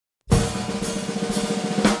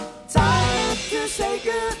say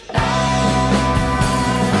goodnight.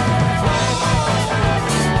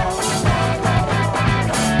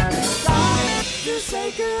 Time to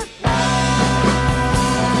say goodnight.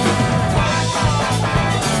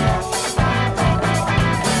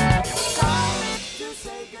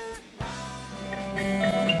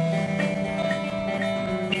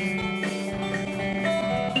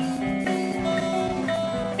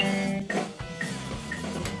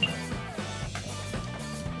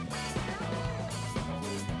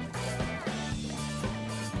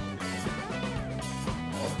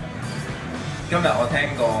今日我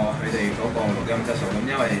聽過佢哋嗰個錄音質素，咁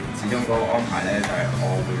因為始終嗰個安排咧就係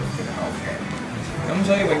我會錄住喺屋企，咁所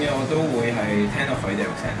以永遠我都會係聽到佢哋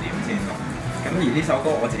錄成點先咯。咁而呢首歌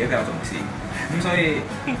我自己比較重視，咁所以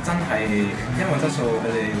真係音樂質素佢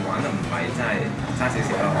哋玩得唔係真係爭少少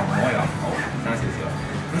啦，我唔可以話唔好，爭少少啦。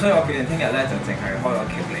咁所以我決定聽日咧就淨係開個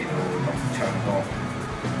劇嚟到錄唱歌，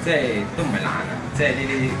即係都唔係懶啊，即係呢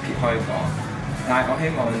啲撇開講。但係我希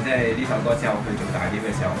望即係呢首歌之後佢做大碟嘅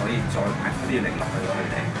時候，可以再擺多啲力落去俾佢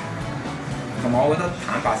聽。同埋我覺得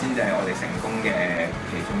坦白先至係我哋成功嘅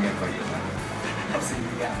其中一個原因。合時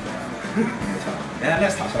㗎。冇錯。你睇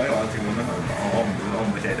Lester， 所以我照咁樣同佢講，我唔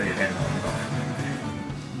會寫對嘢聽我咁講。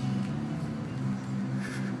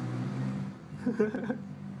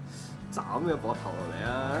斬個膊頭落嚟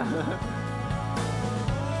啊！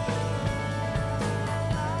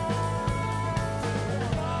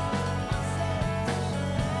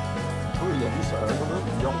影相咁樣唔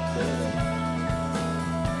喐嘅你。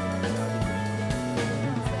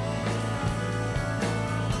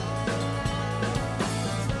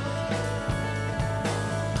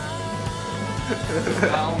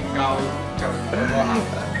夠唔夠做嗰個客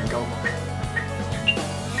唔夠忙？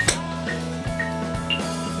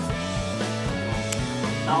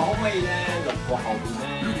但我可唔可以咧錄過後邊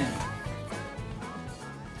咧？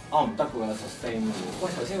哦唔得㗎喎，sustain喎。喂，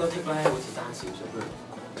頭先嗰 tip 咧好似爭少少。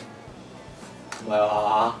唔係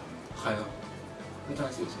啊，係啊，都爭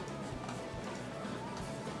少少。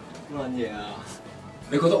乜撚嘢啊？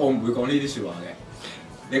你覺得我唔會講呢啲説話嘅？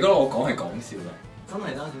你覺得我講係講笑嘅？真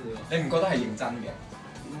係爭少少。你唔覺得係認真嘅？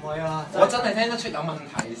唔係啊，我真係聽得出有問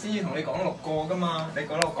題先至同你講錄過噶嘛？你覺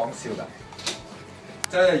得我講笑㗎？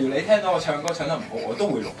就例如你聽到我唱歌唱得唔好，我都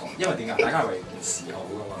會錄過，因為點解？大家係為件事好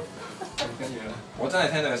㗎嘛。跟住咧，我真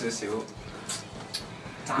係聽到有少少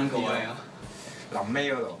爭啲啊！臨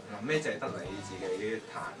尾嗰度，臨尾淨係得你自己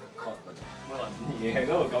彈 chord 嗰度。乜撚嘢？嗰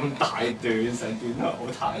度咁大段，成段都好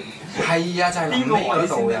大。係啊，就係臨尾嗰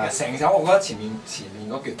度啊！成首我覺得前面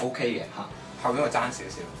嗰段 OK 嘅，後邊我爭少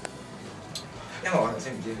少。因為我頭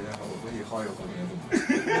先唔知點解好似開咗個面都唔乜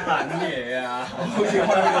撚嘢啊！好似開咗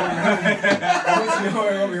個面，好似開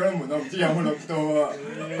咗個面嗰門都唔知有冇錄到啊！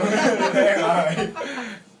聽下係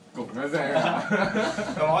焗一聲啊！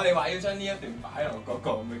同埋我哋話要將呢一段擺落嗰個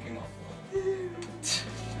咁嘅經樂。